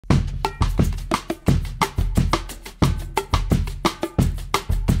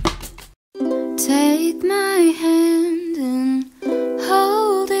Take my hand and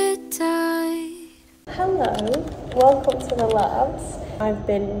hold it tight. Hello, welcome to the labs. I've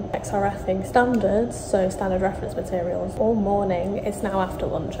been XRFing standards, so standard reference materials, all morning. It's now after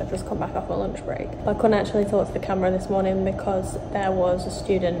lunch. I've just come back off my lunch break. I couldn't actually talk to the camera this morning because there was a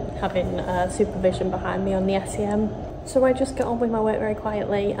student having supervision behind me on the SEM. So I just get on with my work very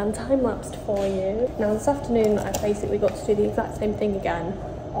quietly and time-lapsed for you. Now this afternoon I basically got to do the exact same thing again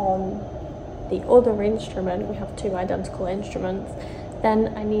on the other instrument. We have two identical instruments.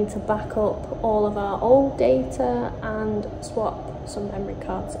 Then I need to back up all of our old data and swap some memory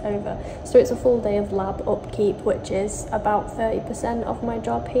cards over. So it's a full day of lab upkeep, which is about 30% of my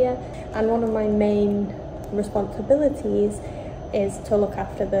job here. And one of my main responsibilities is to look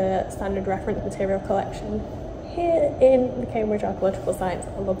after the standard reference material collection here in the Cambridge Archaeological Science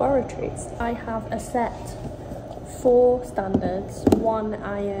laboratories. I have a set 4 standards, 1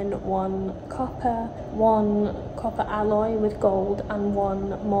 iron, 1 copper alloy with gold and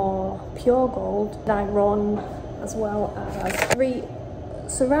 1 more pure gold that I run, as well as 3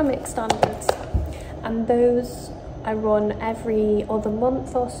 ceramic standards, and those I run every other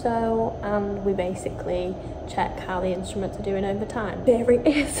month or so, and we basically check how the instruments are doing over time. The theory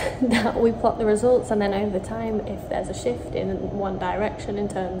is that we plot the results, and then over time, if there's a shift in one direction in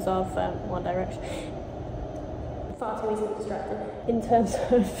terms of far too easy to distract in terms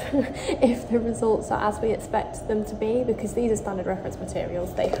of if the results are as we expect them to be, because these are standard reference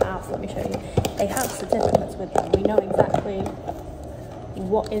materials. They have, let me show you, they have certificates with them. We know exactly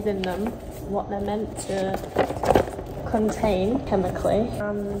what is in them, what they're meant to contain chemically,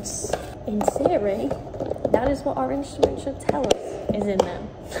 and in theory that is what our instrument should tell us is in them.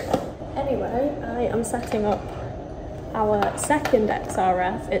 Anyway, I am setting up our second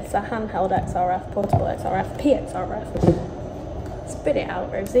XRF. It's a handheld XRF, portable XRF, pXRF. Spit it out,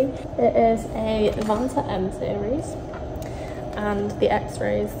 Rosie. It is a Vater M series, and the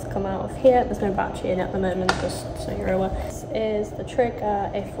X-rays come out of here. There's no battery in at the moment, just so you're aware. This is the trigger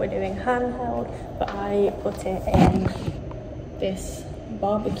if we're doing handheld, but I put it in this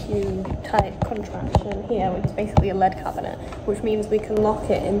barbecue type contraption here, which is basically a lead cabinet, which means we can lock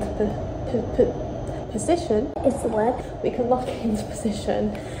it into position. It's the lead. We can lock it into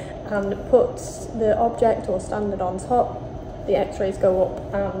position and put the object or standard on top. The X-rays go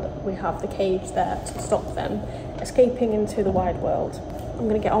up and we have the cage there to stop them escaping into the wide world. I'm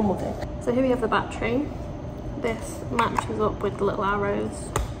going to get on with it. So here we have the battery. This matches up with the little arrows,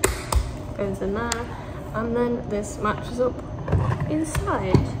 goes in there, and then this matches up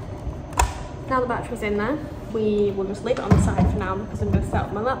inside. Now the battery's in there, we will just leave it on the side for now because I'm going to set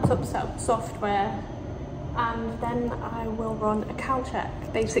up my laptop, set up software, and then I will run a cal check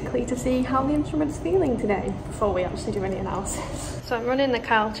basically to see how the instrument's feeling today before we actually do any analysis. So I'm running the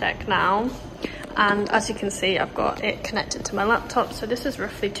cal check now, and as you can see I've got it connected to my laptop. So this is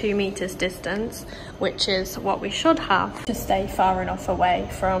roughly 2 meters distance, which is what we should have to stay far enough away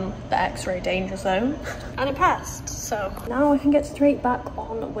from the X-ray danger zone, and it passed. So now we can get straight back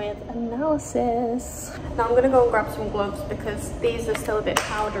on with analysis. Now I'm going to go and grab some gloves because these are still a bit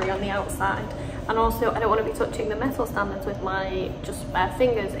powdery on the outside, and also I don't want to be touching the metal standards with my just bare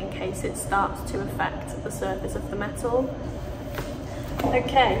fingers in case it starts to affect the surface of the metal.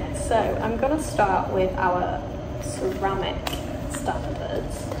 Okay, so I'm going to start with our ceramic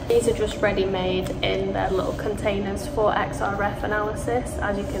standards. These are just ready-made in their little containers for XRF analysis.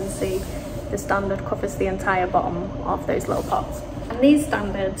 As you can see, the standard covers the entire bottom of those little pots. And these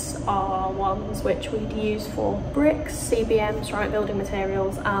standards are ones which we'd use for bricks, CBM, ceramic building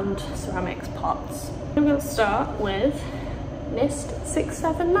materials, and ceramics pots. I'm going to start with NIST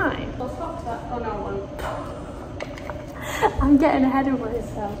 679. I'll stop that. Oh no, I'm getting ahead of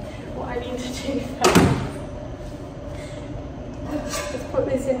myself. What I need to do now is put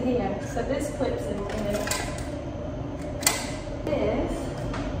this in here. So this clips in here. This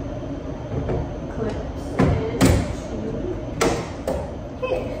clips in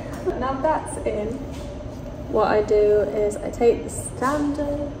here. Now that's in, what I do is I take the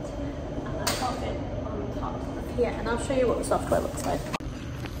standard and I pop it on top of here, and I'll show you what the software looks like.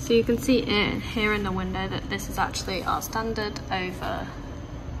 So you can see here in the window that this is actually our standard over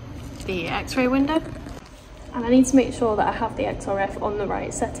the X-ray window. And I need to make sure that I have the XRF on the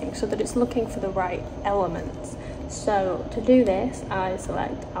right setting so that it's looking for the right elements. So to do this, I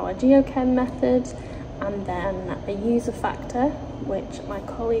select our geochem method and then a user factor, which my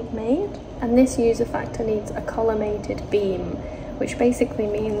colleague made. And this user factor needs a collimated beam, which basically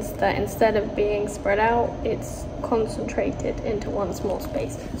means that instead of being spread out, it's concentrated into one small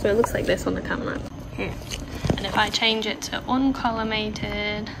space. So it looks like this on the camera here. And if I change it to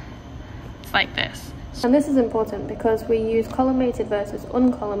uncollimated, It's like this. And this is important because we use collimated versus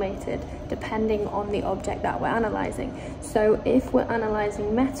uncollimated depending on the object that we're analysing. So if we're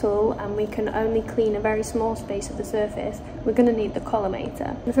analysing metal and we can only clean a very small space of the surface, we're going to need the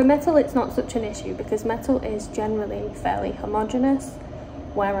collimator. And for metal it's not such an issue because metal is generally fairly homogeneous,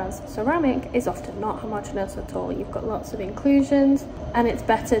 whereas ceramic is often not homogeneous at all. You've got lots of inclusions, and it's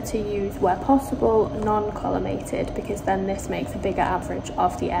better to use, where possible, non-collimated, because then this makes a bigger average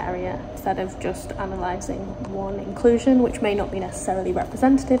of the area instead of just analysing one inclusion, which may not be necessarily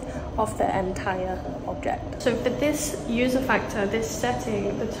representative of the entire object. So for this user factor, this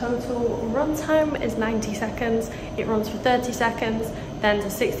setting, the total runtime is 90 seconds. It runs for 30 seconds, then to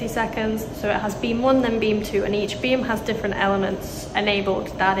 60 seconds. So it has beam 1, then beam 2, and each beam has different elements enabled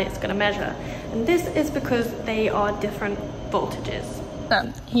that it's going to measure. And this is because they are different voltages.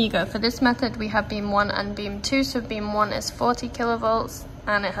 So here you go. For this method we have beam 1 and beam 2. So beam 1 is 40 kilovolts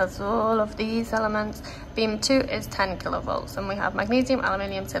and it has all of these elements. Beam 2 is 10 kilovolts and we have magnesium,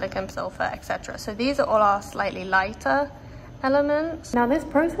 aluminium, silicon, sulfur, etc. So these are all our slightly lighter elements. Now this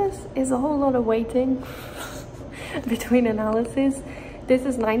process is a whole lot of waiting between analyses. This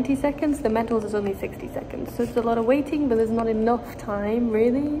is 90 seconds, the metals is only 60 seconds. So it's a lot of waiting, but there's not enough time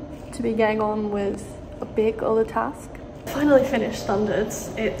really to be getting on with a big other task. Finally finished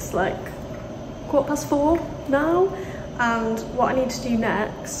standards. It's like 4:15 now, and what I need to do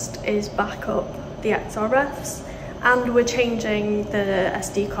next is back up the pXRFs, and we're changing the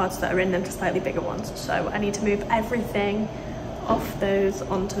SD cards that are in them to slightly bigger ones. So I need to move everything off those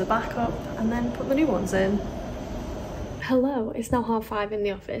onto the backup and then put the new ones in. Hello, it's now 5:30 in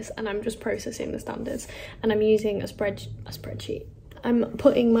the office and I'm just processing the standards, and I'm using a spreadsheet. I'm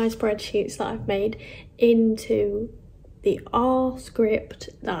putting my spreadsheets that I've made into the R script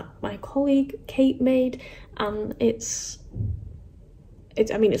that my colleague Kate made, and it's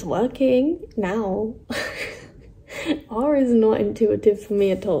working now. R is not intuitive for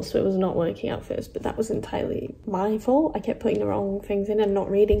me at all, so it was not working at first, but that was entirely my fault. I kept putting the wrong things in and not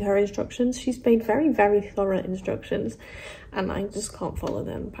reading her instructions. She's made very, very thorough instructions and I just can't follow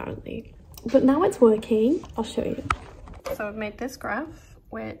them apparently. But now it's working. I'll show you. So I've made this graph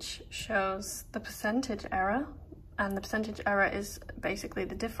which shows the percentage error, and the percentage error is basically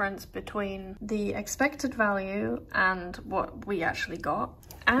the difference between the expected value and what we actually got.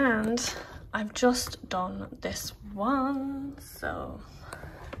 And I've just done this one, so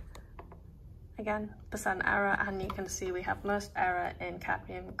again, percent error, and you can see we have most error in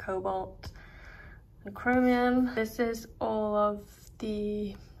cadmium, cobalt and chromium. This is all of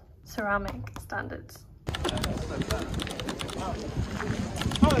the ceramic standards.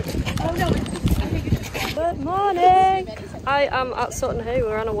 Good morning! I am at Sutton Hoo.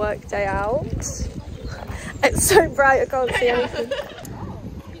 We're on a work day out. It's so bright I can't see anything.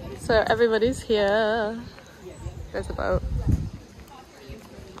 So everybody's here. There's a boat.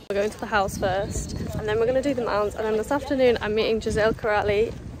 We're going to the house first, and then we're going to do the mounds, and then this afternoon I'm meeting Giselle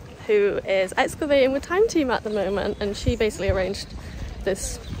Király, who is excavating with Time Team at the moment, and she basically arranged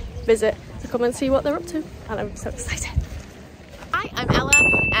this visit to come and see what they're up to, and I'm so excited. Hi, I'm Ella,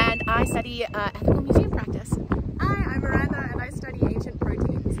 and I study ethical museum practice. Hi, I'm Miranda, and I study ancient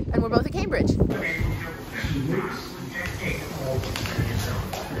proteins. And we're both at Cambridge.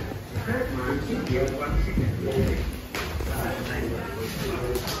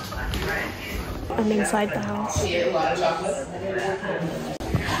 I'm inside the house.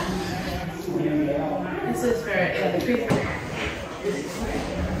 This is for the creek.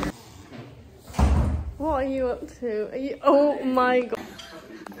 What are you up to? Are you? Oh my god.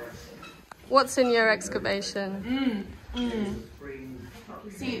 What's in your excavation?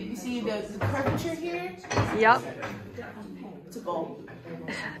 You see the curvature here? Yep. It's a bowl.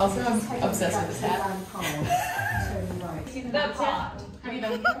 Also, I'm obsessed with this hat. See the pot? Have you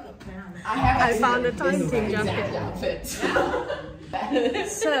done I found a Time Team jacket. Outfit.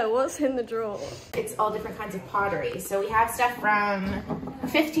 So, what's in the drawer? It's all different kinds of pottery. So we have stuff from the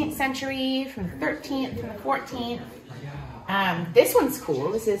 15th century, from the 13th, from the 14th. This one's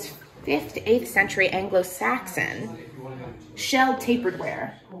cool. This is 5th to 8th century Anglo-Saxon shelled tapered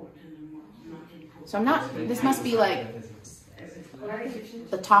ware. So I'm not, this must be like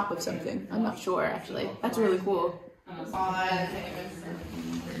the top of something. I'm not sure actually. That's really cool.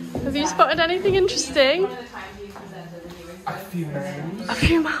 Have you spotted anything interesting? A few mounds. A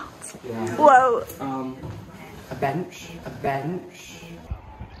few mounds. Yeah. Whoa. A bench.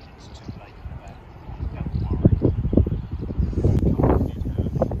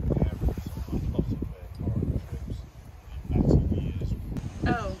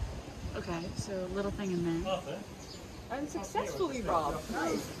 Oh, okay. So little thing in there. And successfully robbed.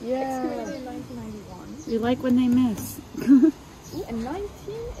 Nice. Yeah. Excavated in 1991. We like when they miss. Ooh, and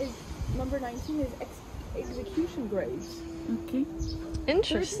number 19 is execution graves. Okay.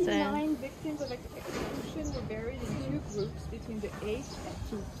 Interesting. 39 victims of execution were buried in 2 groups between the 8th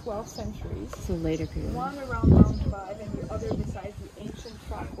to 12th centuries. So later period. One around Mount 5 and the other beside the ancient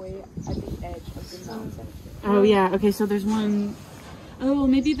trackway at the edge of the mountain. Oh yeah. Okay. So there's one. Oh,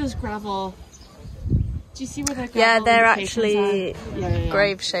 maybe those gravel. Do you see where the gravel? Yeah, they're indications actually are? Yeah.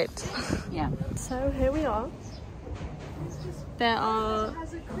 grave shaped. Yeah. So here we are. There are.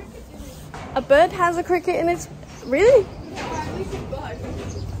 A bird has a cricket in its. Really?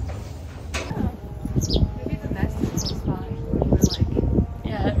 Maybe the best spot where we're like,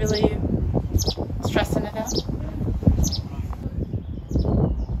 yeah, really stressing it out.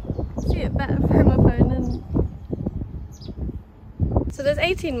 See it better from my phone. And... So there's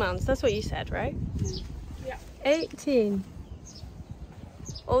 18 mounds, that's what you said, right? Yeah. 18.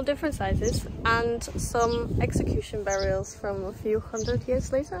 All different sizes, and some execution burials from a few hundred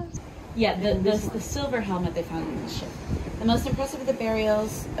years later. Yeah, the silver helmet they found in the ship. The most impressive of the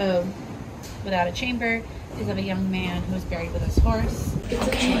burials, without a chamber, is of a young man who was buried with his horse. It's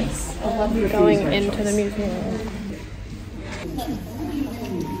a choice. Going into the museum.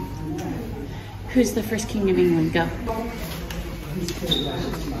 Who's the first king of England? Go.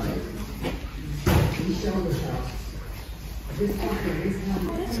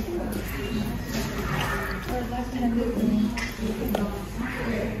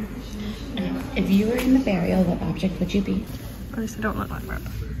 If you were in the burial, what object would you be? At least I don't look like that.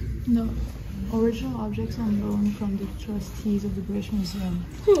 No. Original objects on loan from the trustees of the British Museum.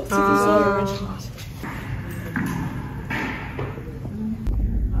 Just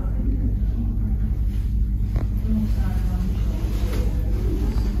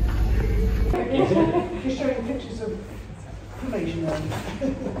showing pictures of information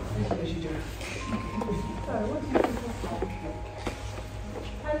as you do.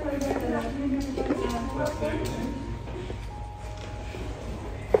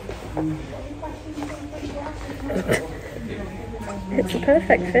 It's a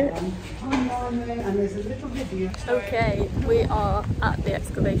perfect fit. And there's a little video. Okay, we are at the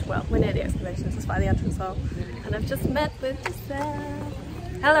excavation. Well, we're near the excavations, just by the entrance hall. And I've just met with Giselle.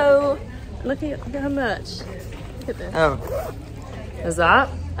 Hello! Look at her merch. Look at this. Oh. Is that?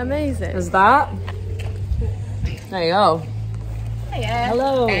 Amazing. Is that? There you go. Hiya.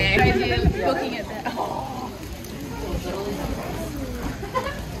 Hello. Looking at that.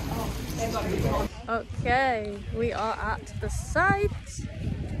 Okay, we are at the site.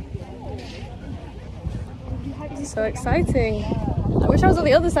 So exciting. I wish I was on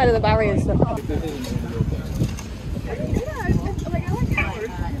the other side of the barriers.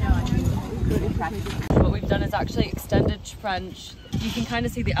 What we've done is actually extended trench. You can kind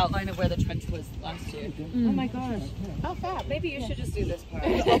of see the outline of where the trench was last year. Oh my gosh. Oh, fab. Maybe you should just do this part.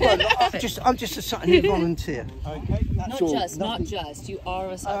 I'm just a Sutton Hoo volunteer. Okay, that's all. Not just. You are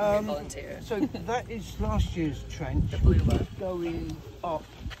a Sutton Hoo volunteer. So that is last year's trench. Going up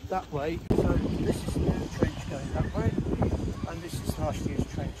that way. So this is the new trench going that way, and this is last year's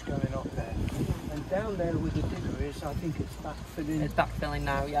trench going up there. And down there where the digger is, I think it's backfilling. It's backfilling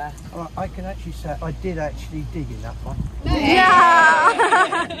now, yeah. I can actually say I did actually dig in that one.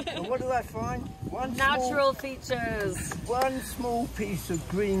 Yeah! And what did I find? Natural features. One small piece of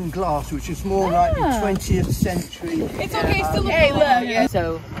green glass, which is more like the 20th century. It's okay, still look. Hey, look. Yeah.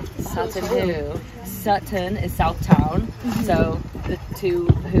 So, Sutton Hoo. Sutton is South Town, so the two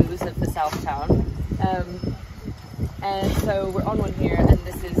Who's of the South Town. And so we're on one here, and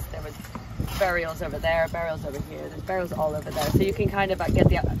there was burials over there, burials over here, there's burials all over there. So you can kind of get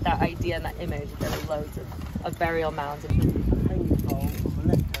that idea and that image. There are loads of burial mounds. Hanging pole on the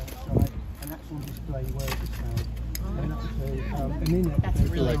left-hand side, and that's on display where it's found. And in it, That's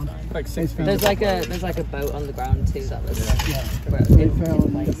really fun. Like 6 feet. There's like a boat on the ground too that was yeah. They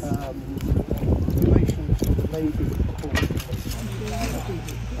found relations of the lady.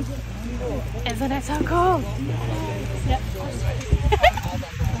 Isn't it so cool?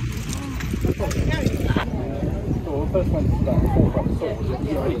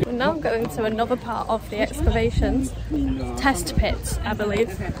 We're now going to another part of the excavations. Test pits, I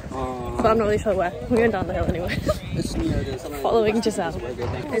believe. But I'm not really sure where. We're going down the hill anyway. Following Giselle.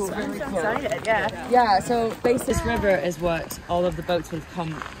 It's really excited, yeah. Yeah, so basically this river is what all of the boats would have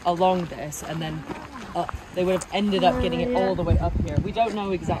come along this and then up. They would have ended up getting it all the way up here. We don't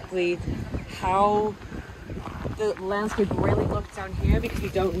know exactly how the landscape really looks down here because we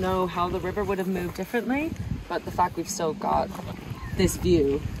don't know how the river would have moved differently, but the fact we've still got this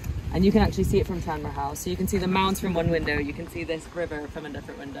view And you can actually see it from Tranmere House. So you can see the mounds from one window, you can see this river from a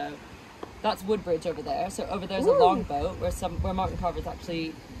different window. That's Woodbridge over there. So over there's a long boat where Martin Carver's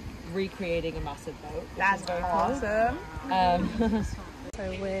actually recreating a massive boat. That's awesome.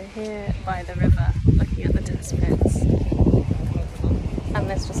 So we're here by the river looking at the test pits. And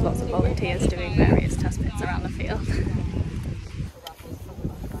there's just lots of volunteers doing various test pits around the field.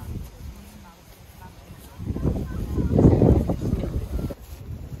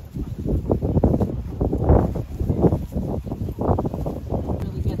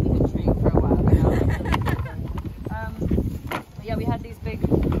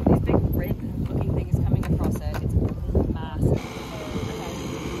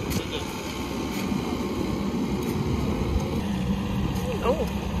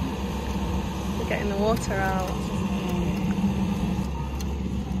 Getting the water out.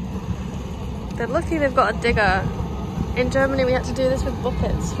 They're lucky they've got a digger. In Germany we had to do this with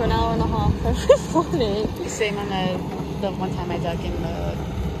buckets for an hour and a half every morning. Same on the one time I dug in the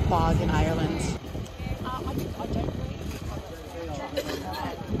bog in Ireland.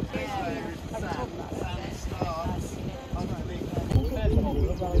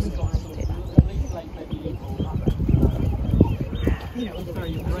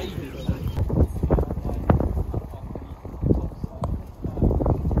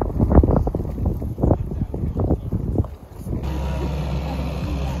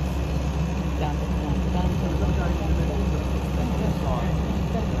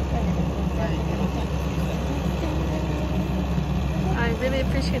 I really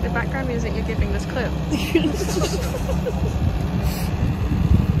appreciate the background music you're giving this clip.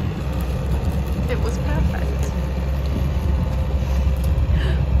 It was perfect.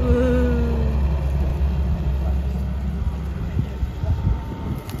 Ooh.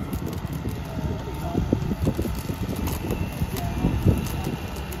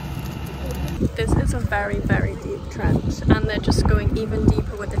 This is a very, very deep trench, and they're just going even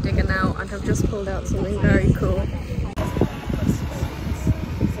deeper with the digger now and have just pulled out something very cool.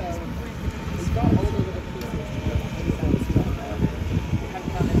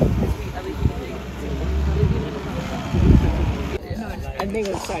 I'm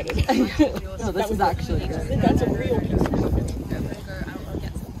excited. No, this is actually good. That's a real piece of